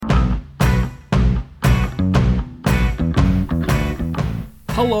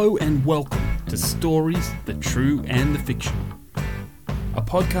Hello and welcome to Stories, the True and the Fictional, a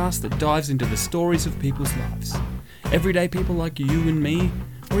podcast that dives into the stories of people's lives, everyday people like you and me,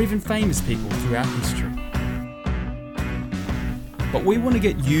 or even famous people throughout history. But we want to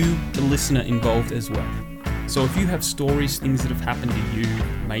get you, the listener, involved as well. So if you have stories, things that have happened to you,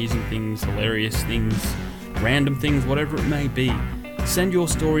 amazing things, hilarious things, random things, whatever it may be, send your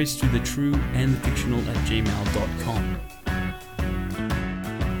stories to thetrueandthefictional@gmail.com.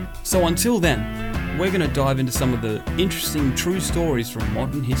 So until then, we're going to dive into some of the interesting true stories from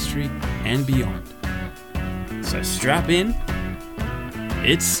modern history and beyond. So strap in,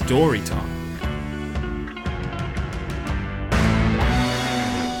 it's story time.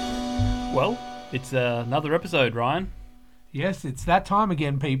 Well, it's another episode, Ryan. Yes, it's that time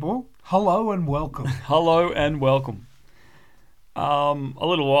again, people. Hello and welcome. Hello and welcome. A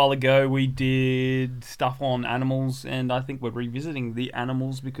little while ago we did stuff on animals, and I think we're revisiting the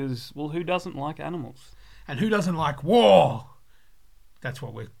animals because, well, who doesn't like animals? And who doesn't like war? That's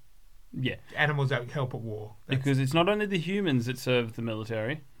what we're... Yeah. Animals that help at war. Because it's not only the humans that serve the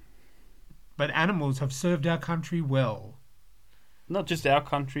military. But animals have served our country well. Not just our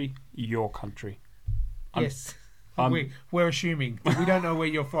country, your country. Yes. We're assuming. We don't know where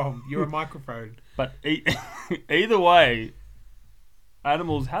you're from. You're a microphone. But either way,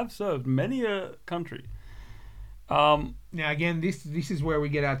 animals have served many a country. Now, again, this is where we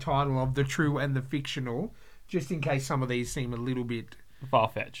get our title of The True and the Fictional, just in case some of these seem a little bit...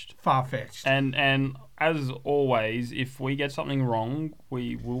 Far-fetched. And as always, if we get something wrong,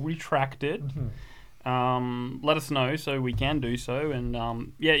 we will retract it. Mm-hmm. Let us know so we can do so. And,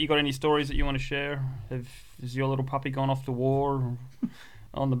 you got any stories that you want to share? Has your little puppy gone off to war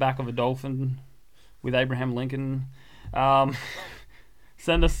on the back of a dolphin with Abraham Lincoln?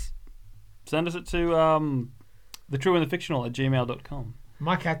 Send us it to thetrueandthefictional@gmail.com.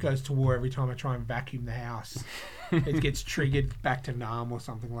 My cat goes to war every time I try and vacuum the house. It gets triggered back to Nam or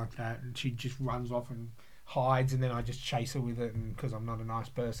something like that, and she just runs off and hides, and then I just chase her with it, and because I'm not a nice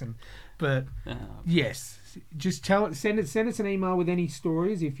person. But yes, just send us an email with any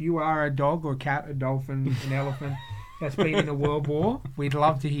stories. If you are a dog or a cat, a dolphin, an elephant that's been in a world war, we'd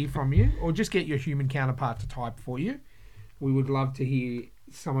love to hear from you, or just get your human counterpart to type for you. We would love to hear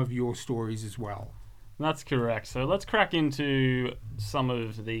some of your stories as well. That's correct. So let's crack into some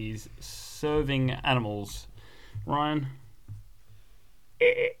of these serving animals. Ryan?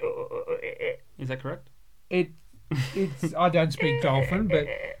 Is that correct? It's I don't speak dolphin, but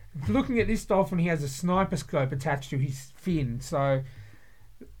looking at this dolphin, he has a sniper scope attached to his fin. So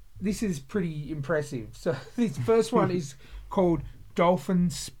this is pretty impressive. So this first one is called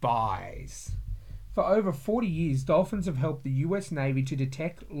Dolphin Spies. For over 40 years, dolphins have helped the US Navy to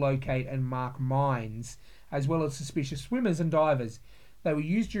detect, locate, and mark mines, as well as suspicious swimmers and divers. They were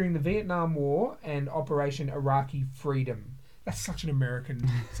used during the Vietnam War and Operation Iraqi Freedom. That's such an American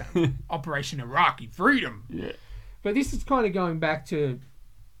sound. Operation Iraqi Freedom. Yeah. But this is kind of going back to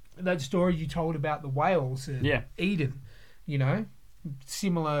that story you told about the whales at Eden. You know,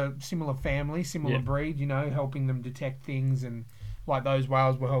 similar family, similar breed. You know, helping them detect things, and like those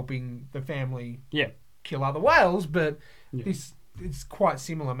whales were helping the family kill other whales. But this it's quite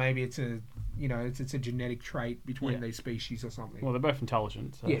similar. Maybe it's a genetic trait between these species or something. Well, they're both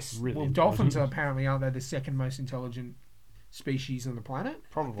intelligent. So yes. Really well, dolphins are apparently, aren't they, the second most intelligent species on the planet?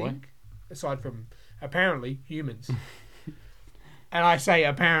 Probably. I think, aside from apparently humans. And I say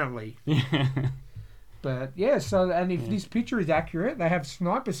apparently. But yeah, and if this picture is accurate, they have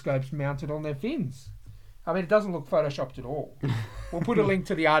sniper scopes mounted on their fins. I mean, it doesn't look photoshopped at all. We'll put a link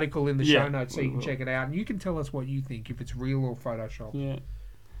to the article in the show notes so you can check it out, and you can tell us what you think, if it's real or photoshopped. Yeah.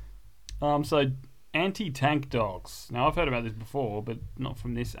 So anti-tank dogs. Now, I've heard about this before, but not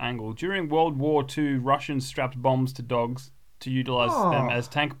from this angle. During World War II, Russians strapped bombs to dogs to utilize them as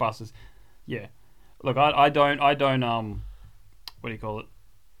tank busters. Yeah. Look, I don't. What do you call it?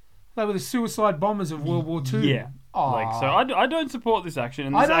 They were the suicide bombers of World War II. Yeah. So I don't support this action.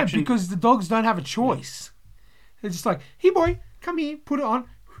 And this I don't, because the dogs don't have a choice. They're just like, hey boy, come here, put it on,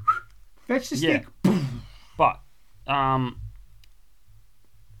 fetch the stick. But I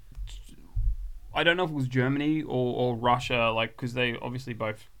don't know if it was Germany or Russia, because they obviously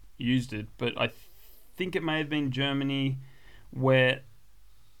both used it, but I think it may have been Germany where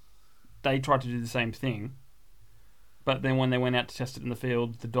they tried to do the same thing. But then when they went out to test it in the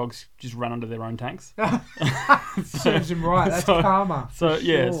field, the dogs just ran under their own tanks. Serves them right. That's karma. So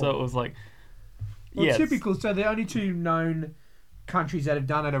it was like... Well, typical. So the only two known countries that have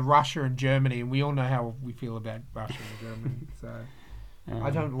done it are Russia and Germany, and we all know how we feel about Russia and Germany. So I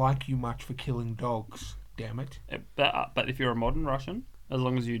don't like you much for killing dogs, damn it. But if you're a modern Russian As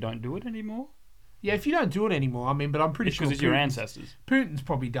long as you don't do it anymore. Yeah, if you don't do it anymore, I mean, but I'm pretty sure because it's your ancestors. Putin's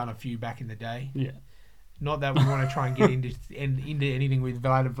probably done a few back in the day. Yeah. Not that we want to try and get into anything with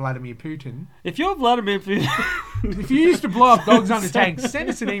Vladimir Putin. If you're Vladimir Putin... If you used to blow up dogs under tanks, send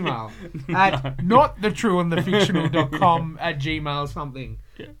us an email at notthetrueandthefictional.com @gmail something.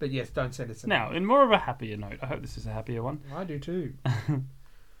 Yeah. But yes, don't send us an email. Now, in more of a happier note, I hope this is a happier one. I do too.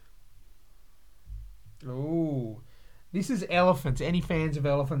 Ooh. This is elephants. Any fans of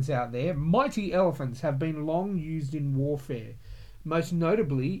elephants out there? Mighty elephants have been long used in warfare. Most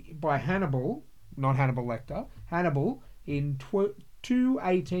notably by Hannibal, not Hannibal Lecter, Hannibal in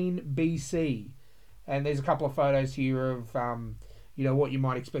 218 BC. And there's a couple of photos here of, what you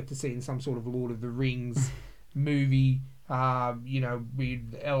might expect to see in some sort of Lord of the Rings movie,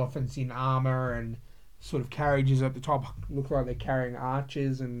 with elephants in armour and sort of carriages at the top. Look like they're carrying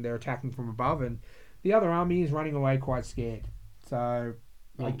archers and they're attacking from above. And the other army is running away quite scared. So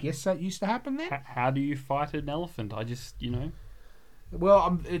I guess that used to happen then. How do you fight an elephant? I just,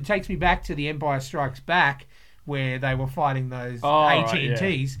 Well, it takes me back to The Empire Strikes Back, where they were fighting those AT&Ts.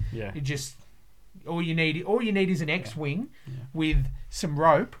 Right, yeah. It just all you need is an X-wing with some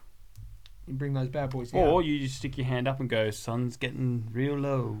rope. You bring those bad boys down. Or you just stick your hand up and go, "Sun's getting real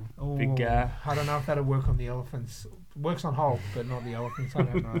low, big guy." I don't know if that'll work on the elephants. It works on Hulk, but not the elephants. I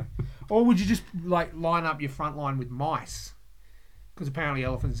don't know. Or would you just line up your front line with mice? Because apparently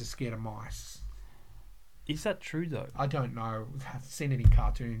elephants are scared of mice. Is that true, though? I don't know. I haven't seen any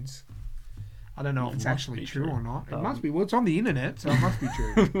cartoons. I don't know if it's actually true or not. It must be. Well, it's on the internet, so it must be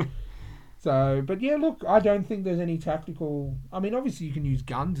true. So, but yeah, look, I don't think there's any tactical... I mean, obviously you can use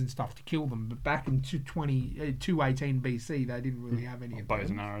guns and stuff to kill them, but back in 218 BC, they didn't really have any of bows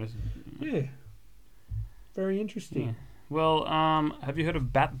and arrows. Yeah. Very interesting. Yeah. Well, have you heard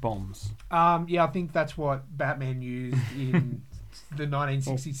of bat bombs? Yeah, I think that's what Batman used in the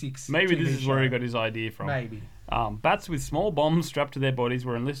 1966 Maybe TV this is show. where he got his idea from. Maybe. Bats with small bombs strapped to their bodies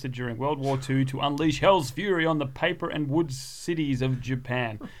were enlisted during World War II to unleash hell's fury on the paper and wood cities of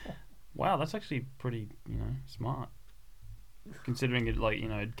Japan. Wow, that's actually pretty, smart. Considering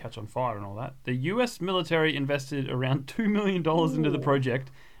it'd catch on fire and all that. The US military invested around $2 million into the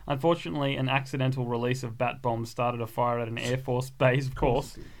project. Unfortunately, an accidental release of bat bombs started a fire at an Air Force base, of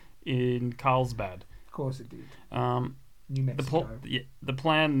course, in Carlsbad. Of course it did. New Mexico. Mexico. The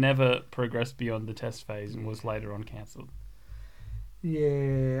plan never progressed beyond the test phase and was later on cancelled.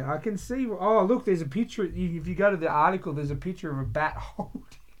 Yeah, I can see. Oh, look, there's a picture. If you go to the article, there's a picture of a bat holding.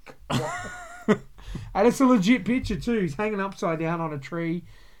 And it's a legit picture too. He's hanging upside down on a tree,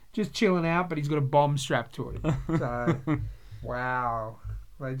 just chilling out, but he's got a bomb strapped to it. So, wow.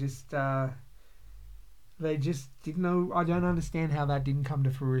 They just didn't know. I don't understand how that didn't come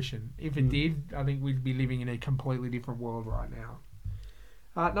to fruition. If it did, I think we'd be living in a completely different world right now.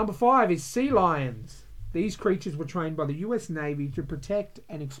 Number 5 is sea lions. These creatures were trained by the US Navy to protect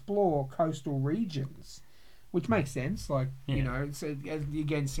and explore coastal regions, which makes sense. It's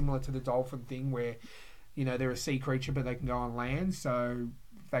again similar to the dolphin thing where, they're a sea creature but they can go on land. So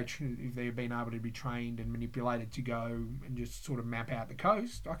if they've been able to be trained and manipulated to go and just sort of map out the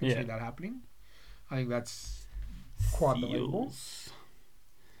coast, I can see that happening. I think that's quite believable.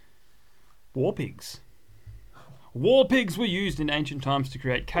 War pigs. War pigs were used in ancient times to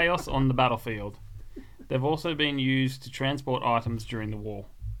create chaos on the battlefield. They've also been used to transport items during the war.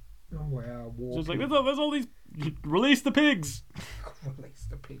 Oh wow! So it's there's all these. Release the pigs. Release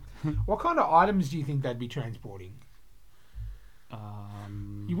the pigs. What kind of items do you think they'd be transporting?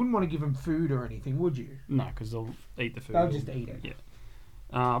 You wouldn't want to give them food or anything, would you? No, because they'll eat the food. They'll just eat it.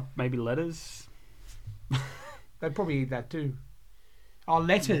 Yeah. Maybe letters. They'd probably eat that too. Oh,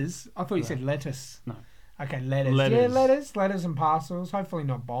 letters. I thought you said lettuce. No. Okay, letters. Yeah, letters and parcels. Hopefully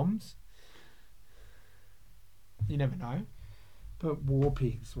not bombs. You never know. But war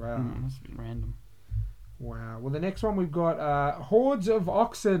pigs, wow. That's a bit random. Wow. Well, the next one we've got hordes of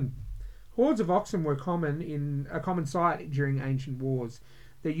oxen. Hordes of oxen were a common sight during ancient wars.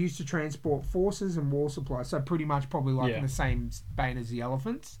 They're used to transport forces and war supplies. So pretty much probably in the same vein as the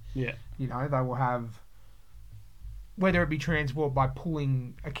elephants. Yeah. They will have, whether it be transport by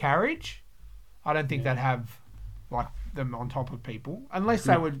pulling a carriage, I don't think they'd have them on top of people. Unless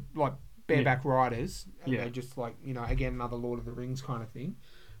they were bareback riders. And they're just again, another Lord of the Rings kind of thing.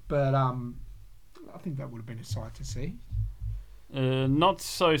 But I think that would have been a sight to see. Not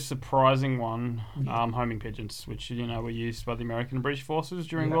so surprising one, homing pigeons, which were used by the American and British forces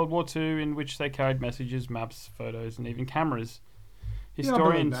during World War II, in which they carried messages, maps, photos, and even cameras.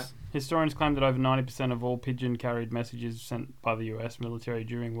 Historians claim that over 90% of all pigeon-carried messages sent by the US military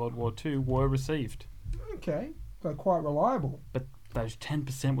during World War II were received. Okay, so quite reliable. But those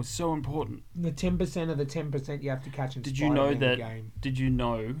 10% was so important. The 10% of the 10% you have to catch in Did you know that? game. Did you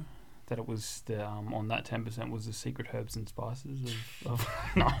know that it was the on that 10% was the secret herbs and spices of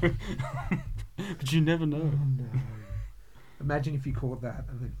no, but you never know. Oh, no. Imagine if you caught that,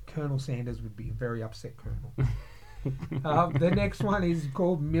 and then Colonel Sanders would be a very upset colonel. The next one is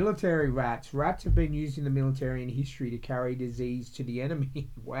called military rats. Rats have been used in the military in history to carry disease to the enemy.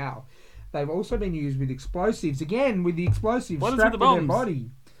 Wow. They've also been used with explosives. Again, with the explosives strapped to their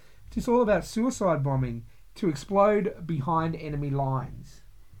body. It's all about suicide bombing to explode behind enemy lines.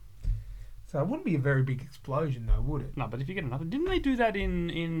 So it wouldn't be a very big explosion, though, would it? No, but if you get another... Didn't they do that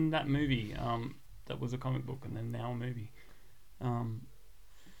in that movie that was a comic book and then now a movie?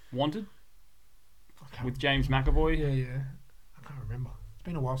 Wanted? With James McAvoy? Yeah. I can't remember. It's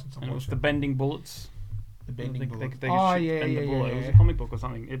been a while since I watched it. It was the bending bullets. The bending bullets. They It was a comic book or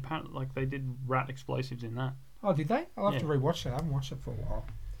something. It apparently, like, they did rat explosives in that. Oh, did they? I'll have to rewatch that. I haven't watched it for a while.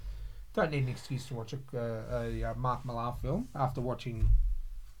 Don't need an excuse to watch a Mark Millar film after watching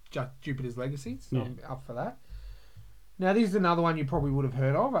Jupiter's Legacy, so I'm up for that. Now, this is another one you probably would have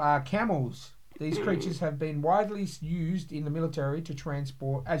heard of. Camels. These creatures have been widely used in the military to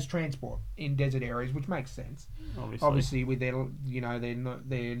transport in desert areas, which makes sense. Obviously with their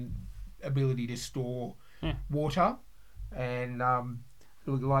ability to store water, and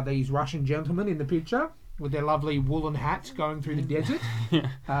look like these Russian gentlemen in the picture with their lovely woolen hats going through the desert,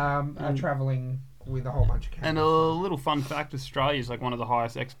 are travelling with a whole bunch of camels. And a little fun fact: Australia is like one of the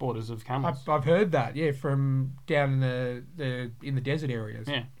highest exporters of camels. I've heard that, from down in the desert areas,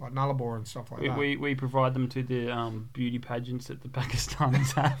 like Nullarbor and stuff like that. We provide them to the beauty pageants that the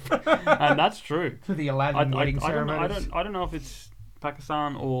Pakistanis have, and that's true. To the Aladdin wedding ceremonies. I don't know if it's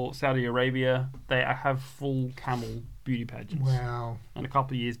Pakistan or Saudi Arabia. They have full camel beauty pageants. Wow! And a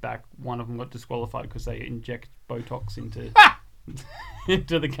couple of years back, one of them got disqualified because they inject Botox into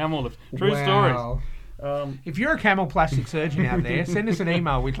the camel lift. True story. If you're a camel plastic surgeon out there, send us an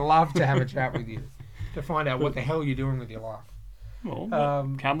email. We'd love to have a chat with you to find out what the hell you're doing with your life.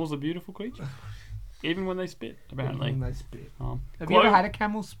 Well, camels are beautiful creatures, even when they spit. Apparently, even when they spit. Have you ever had a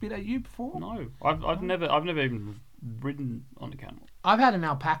camel spit at you before? No, I've never even ridden on a camel. I've had an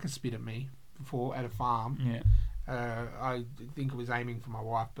alpaca spit at me before at a farm. Yeah. I think it was aiming for my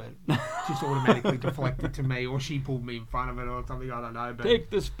wife, but just automatically deflected to me, or she pulled me in front of it or something. I don't know. But take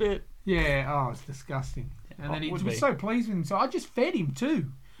the spit. Yeah. It's disgusting. Yeah, and then he was so pleased with him, so I just fed him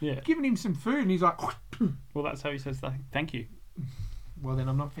too. Yeah. Giving him some food, and he's like, well, that's how he says thank you. Well, then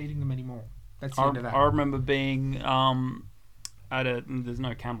I'm not feeding them anymore. That's the end of that. I remember being at there's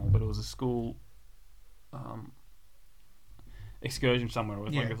no camel, but it was a school excursion somewhere.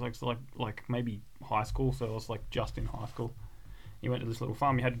 It was like maybe high school, so it was like just in high school. You went to this little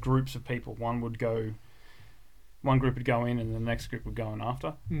farm. You had groups of people. One group would go in, and the next group would go in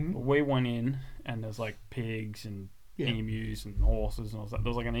after. Mm-hmm. But we went in, and there's like pigs and emus and horses and all that. There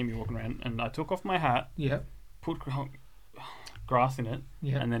was like an emu walking around, and I took off my hat, put grass in it,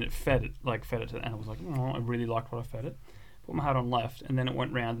 and then it fed it to the, and I was like, I really liked what I fed it. Put my hat on left, and then it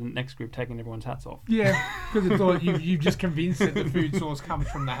went round the next group taking everyone's hats off. Yeah, because it thought you just convinced that the food source comes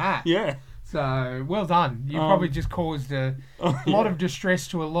from the hat. Yeah. So, well done. You probably just caused a lot of distress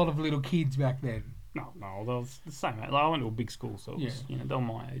to a lot of little kids back then. No, that was the same. Like, I went to a big school, so it was, they were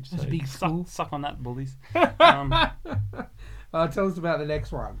my age. That's a big school. Suck on that, bullies. Tell us about the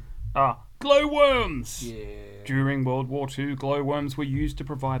next one. Glowworms. Yeah. During World War II, glowworms were used to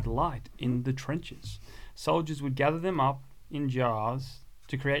provide light in the trenches. Soldiers would gather them up in jars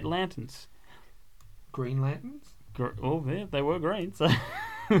to create lanterns. Green lanterns? They were green. So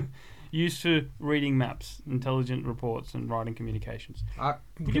used for reading maps, intelligent reports, and writing communications. I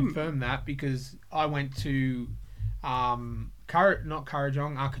can confirm that because I went to Katoomba.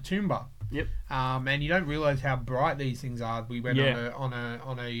 Yep. And you don't realise how bright these things are. We went on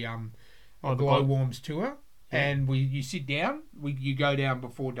a glowworms tour, and you sit down. You go down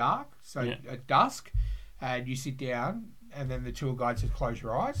before dark, so at dusk, and you sit down, and then the tour guide says close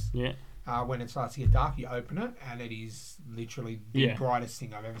your eyes. Yeah. When it starts to get dark, you open it, and it is literally the brightest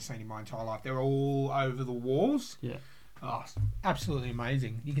thing I've ever seen in my entire life. They're all over the walls. Yeah. Oh, absolutely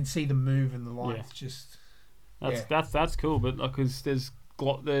amazing. You can see them move and the lights just... That's cool, but because there's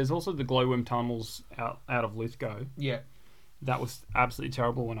also the glowworm tunnels out of Lithgow. Yeah. That was absolutely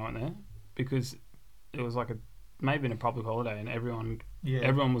terrible when I went there because it was like maybe in a public holiday and everyone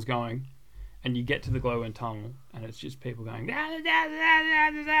was going, and you get to the glowworm tunnel and it's just people going, and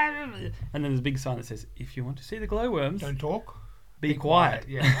then there's a big sign that says, if you want to see the glowworms, don't talk, be quiet.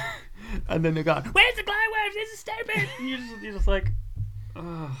 Yeah. And then they're going, where's the glowworms? This is stupid. And you're just like,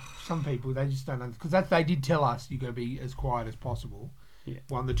 Some people, they just don't understand. Because they did tell us you got to be as quiet as possible. Yeah.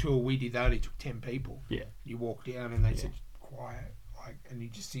 Well, on the tour we did, they only took 10 people. Yeah. You walk down and they said, quiet. And you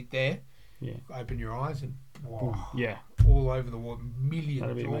just sit there, open your eyes and all over the world,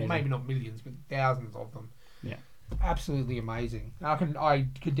 millions, or maybe not millions, but thousands of them. Yeah. Absolutely amazing. I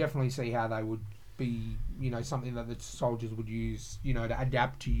could definitely see how they would be, something that the soldiers would use, to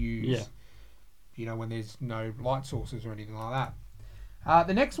adapt to use, when there's no light sources or anything like that.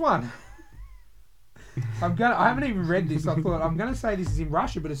 The next one, I haven't even read this. I thought I'm going to say this is in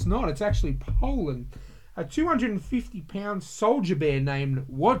Russia, but it's not. It's actually Poland. A 250-pound soldier bear named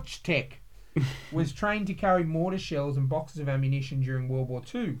Wojtek was trained to carry mortar shells and boxes of ammunition during World War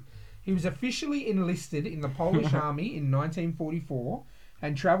II. He was officially enlisted in the Polish army in 1944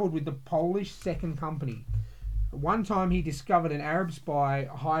 and travelled with the Polish Second Company. One time he discovered an Arab spy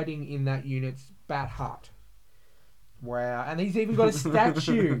hiding in that unit's bat hut. Wow. And he's even got a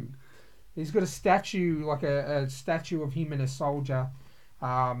statue. He's got a statue, like a statue of him and a soldier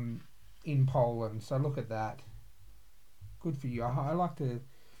in Poland. So look at that. Good for you. I like to...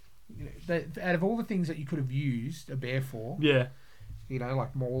 out of all the things that you could have used a bear for... Yeah.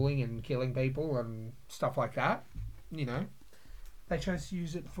 Like mauling and killing people and stuff like that, they chose to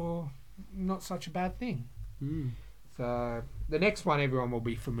use it for not such a bad thing. Mm. So the next one everyone will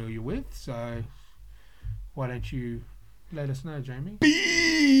be familiar with. So why don't you let us know, Jamie?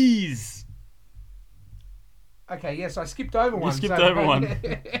 Bees! Okay, yes, I skipped over one. You skipped over one.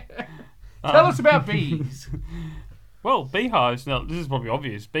 Tell us about bees. Well, beehives, now this is probably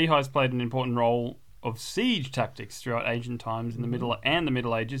obvious. Beehives played an important role of siege tactics throughout ancient times in the Middle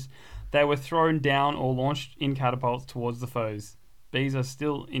Ages. They were thrown down or launched in catapults towards the foes. Bees are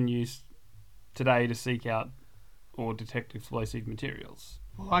still in use today to seek out or detect explosive materials.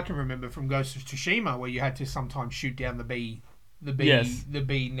 Well, I can remember from Ghost of Tsushima where you had to sometimes shoot down the bee nest.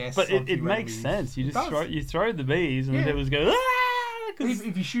 But it makes sense. You just throw the bees and the devils go. Ah!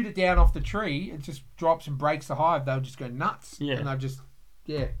 If you shoot it down off the tree, it just drops and breaks the hive. They'll just go nuts. Yeah, and they'll just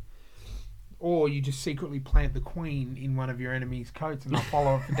Or you just secretly plant the queen in one of your enemy's coats and they'll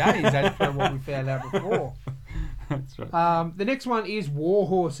follow it for days. That's what we found out before. That's right. The next one is war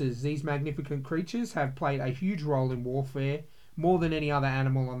horses. These magnificent creatures have played a huge role in warfare, more than any other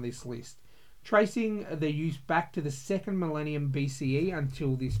animal on this list, tracing their use back to the 2nd millennium BCE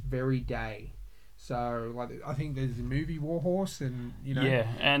until this very day. So, I think there's a movie War Horse, and yeah,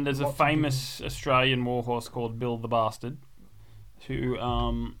 and there's a famous Australian war horse called Bill the Bastard, who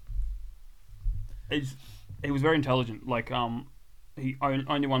he was very intelligent. Like only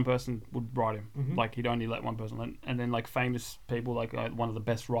one person would ride him. Mm-hmm. Like he'd only let one person, and then like famous people, like one of the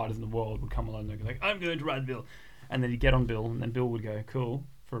best riders in the world, would come along and go like, "I'm going to ride Bill," and then he'd get on Bill, and then Bill would go cool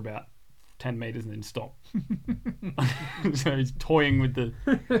for about 10 meters and then stop. So he's toying with the.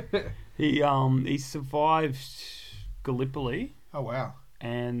 He survived Gallipoli. Oh wow!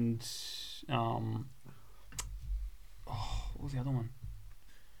 And what was the other one?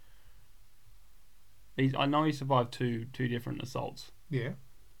 I know he survived two different assaults. Yeah.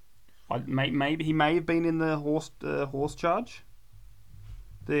 Maybe he may have been in the horse charge.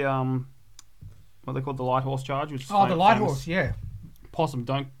 The what they called the light horse charge, which is the light horse, yeah. Possum,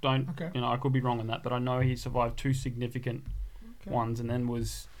 don't. Okay. I could be wrong on that, but I know he survived two significant ones, and then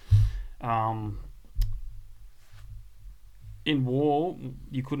was in war.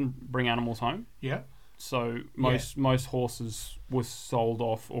 You couldn't bring animals home. Yeah. So most horses were sold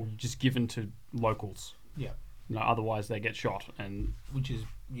off or just given to locals. Yeah. Otherwise they get shot, and which is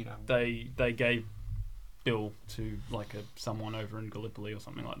they gave Bill to like someone over in Gallipoli or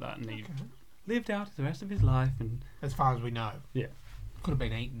something like that, and he lived out the rest of his life. And as far as we know, yeah, could have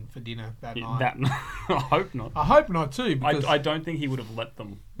been eaten for dinner that night. That I hope not. I hope not too. Because I don't think he would have let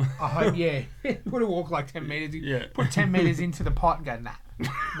them. I hope he would have walked like 10 meters. Yeah. Put 10 meters into the pot and go, nah,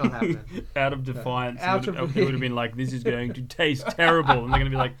 not happening. Out of defiance, it would have been like, this is going to taste terrible, and they're going to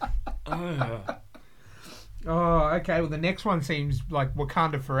be like, ugh. Oh, okay. Well, the next one seems like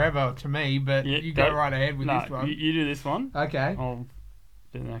Wakanda Forever to me, but you go right ahead with this one. You do this one. Okay. I'll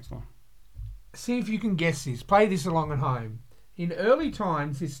do the next one. See if you can guess this. Play this along at home. In early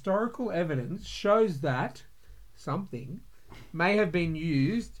times, historical evidence shows that something may have been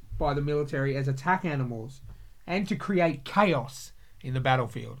used by the military as attack animals and to create chaos in the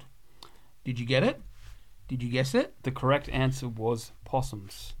battlefield. Did you get it? Did you guess it? The correct answer was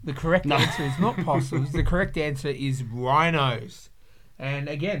possums. The correct answer is not possums. The correct answer is rhinos. And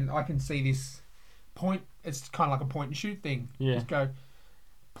again, I can see this point. It's kind of like a point and shoot thing. Yeah. Just go,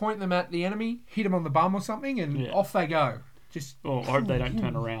 point them at the enemy, hit them on the bum or something, and off they go. Just. Oh, I hope they don't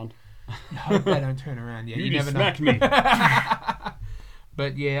turn around. I hope they don't turn around. Yeah, you never smacked know. me.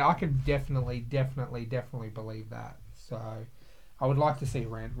 But yeah, I can definitely believe that. So I would like to see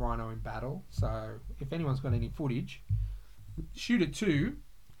Rhino in battle. So if anyone's got any footage, shoot it to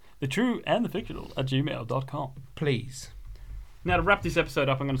the true and the fictional @gmail.com. Please. Now, to wrap this episode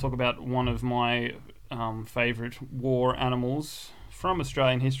up, I'm going to talk about one of my favourite war animals from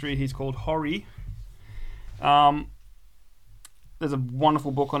Australian history. He's called Horry. There's a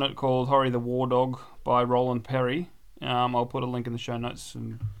wonderful book on it called Horry the War Dog by Roland Perry. I'll put a link in the show notes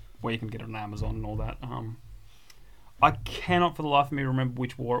where you can get it on Amazon and all that. I cannot for the life of me remember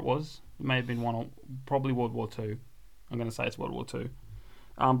which war it was. It may have been probably World War II. I'm going to say it's World War II.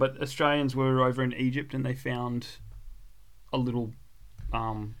 But Australians were over in Egypt and they found a little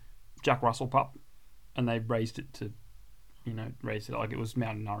Jack Russell pup, and they raised it like it was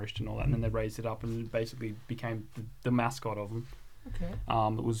malnourished and all that, and then they raised it up and it basically became the mascot of them. Okay.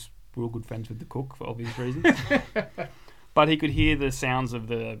 It was real good friends with the cook for obvious reasons. But he could hear the sounds of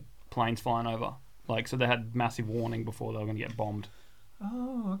the planes flying over. So they had massive warning before they were going to get bombed.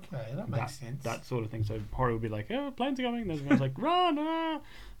 Oh, okay. That makes sense. That sort of thing. So Horry would be like, oh, planes are coming. And everyone's like, run!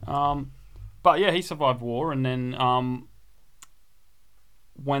 But yeah, he survived war. And then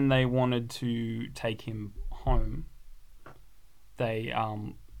when they wanted to take him home, they...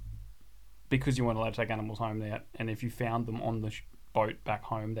 because you weren't allowed to take animals home there, and if you found them on the boat back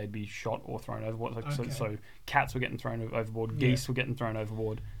home, they'd be shot or thrown overboard. So cats were getting thrown overboard, geese were getting thrown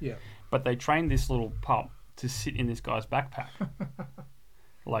overboard. Yeah. But they trained this little pup to sit in this guy's backpack.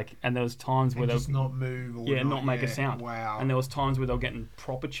 And there was times where they'll just not move or not make a sound. Wow. And there was times where they were getting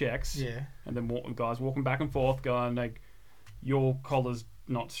proper checks. Yeah. And then guys walking back and forth going like, your collar's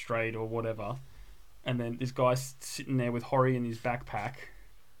not straight or whatever. And then this guy's sitting there with Horry in his backpack.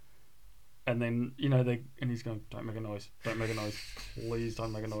 And then, and he's going, don't make a noise, please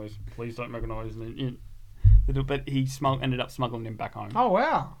don't make a noise, please don't make a noise. And then, but he ended up smuggling him back home. Oh,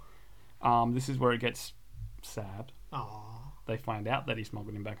 wow. This is where it gets sad. Oh. They find out that he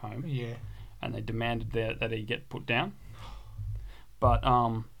smuggled him back home. Yeah. And they demanded that he get put down. But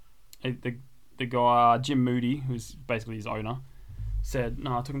the guy, Jim Moody, who's basically his owner, said,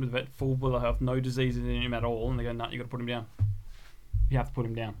 no, I took him to the vet, full bill of health, no diseases in him at all. And they go, no, you got to put him down. You have to put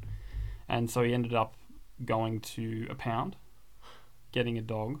him down. And so he ended up going to a pound, getting a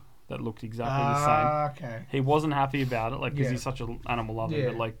dog that looked exactly the same. Okay. He wasn't happy about it, because he's such an animal lover.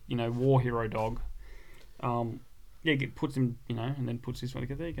 Yeah. But war hero dog. Puts him, and then puts this one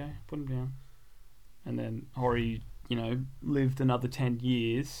together. There you go, put him down. And then Horry, lived another 10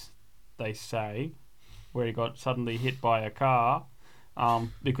 years, they say, where he got suddenly hit by a car,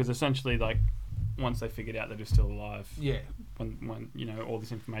 because essentially, once they figured out that he was still alive, when all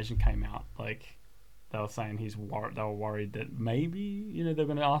this information came out, they were saying they were worried that maybe they were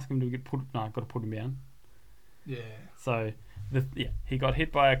going to ask him to got to put him down. Yeah. So he got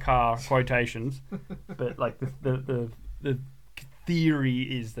hit by a car, quotations, but the theory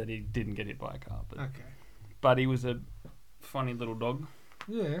is that he didn't get hit by a car. But, okay. But he was a funny little dog.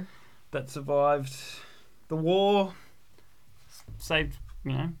 Yeah. That survived the war, saved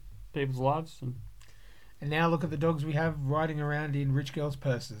people's lives, and now look at the dogs we have riding around in rich girls'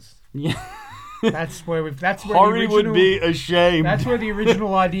 purses. Yeah. That's where Horry would be ashamed. That's where the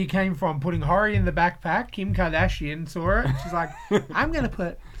original idea came from. Putting Horry in the backpack. Kim Kardashian saw it. She's like, I'm going to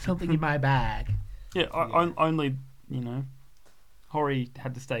put something in my bag. Yeah. Only Horry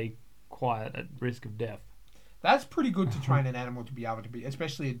had to stay quiet at risk of death. That's pretty good to train an animal to be able to be,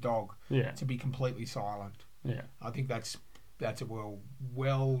 especially a dog, to be completely silent. Yeah. I think that's a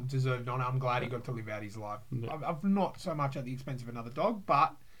well deserved honor. I'm glad he got to live out his life. Yeah. I've not so much at the expense of another dog,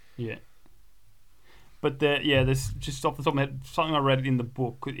 but yeah. But there's just off the top of my head, something I read in the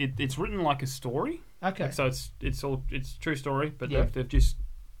book. It's written like a story. Okay. So it's true story, but they've just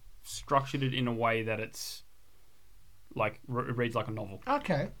structured it in a way that it's it reads like a novel.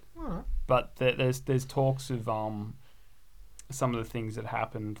 Okay. All right. But there's talks of some of the things that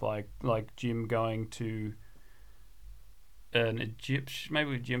happened, like Jim going to an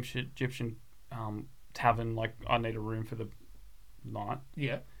Egyptian tavern, I need a room for the night.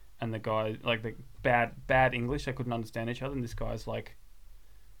 Yeah. And the guy, the bad English, they couldn't understand each other, and this guy's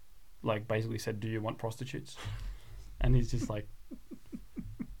basically said, do you want prostitutes? And he's just like,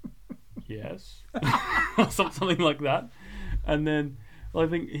 yes. Something like that. And then I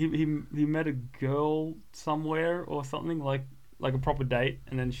think he met a girl somewhere or something, like a proper date,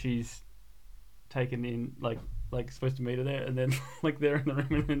 and then she's taken in, supposed to meet her there, and then they're in the room,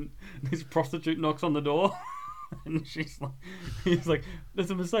 and then this prostitute knocks on the door. And he's like, that's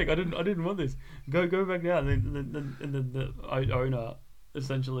a mistake. I didn't want this. Go back now. And then the owner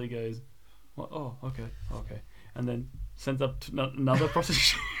essentially goes, oh, okay. and then sends up to another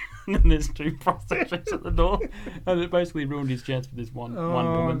prostitution. And then there's 2 prostitutes at the door, and it basically ruined his chance for this one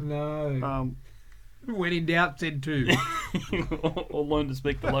woman. Oh no! When in doubt, send 2. or learn to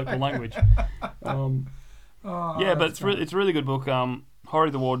speak the local language. Yeah, but it's a really good book. Horry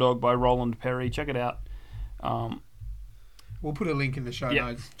the War Dog by Roland Perry. Check it out. We'll put a link in the show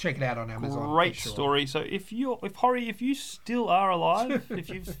notes. Check it out on Amazon. Great story. So if Horry, if you still are alive, if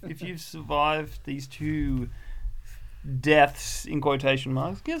you've survived these 2 deaths in quotation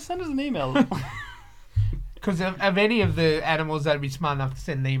marks, send us an email. Because of any of the animals that'd be smart enough to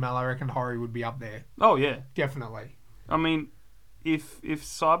send an email, I reckon Horry would be up there. Oh yeah, definitely. I mean, if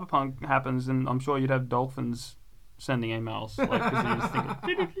Cyberpunk happens, then I'm sure you'd have dolphins sending emails.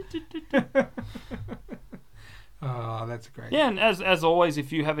 Oh, that's great. Yeah, and as always,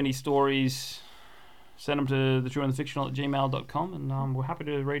 if you have any stories, send them to thetrueandthefictional@gmail.com, and we're happy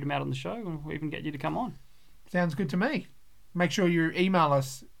to read them out on the show, and we'll even get you to come on. Sounds good to me. Make sure you email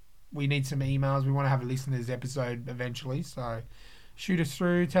us. We need some emails. We want to have a listeners episode eventually, so shoot us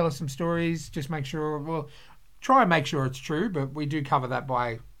through. Tell us some stories. Just make sure. Well, try and make sure it's true, but we do cover that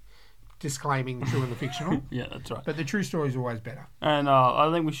by disclaiming the true and the fictional. Yeah, that's right. But the true story is always better. And I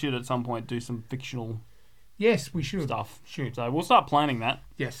think we should at some point do some fictional. Yes, we should. Stuff. Should. So we'll start planning that.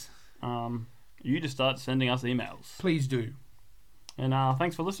 Yes. You just start sending us emails. Please do. And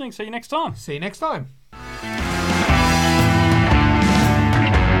thanks for listening. See you next time. See you next time.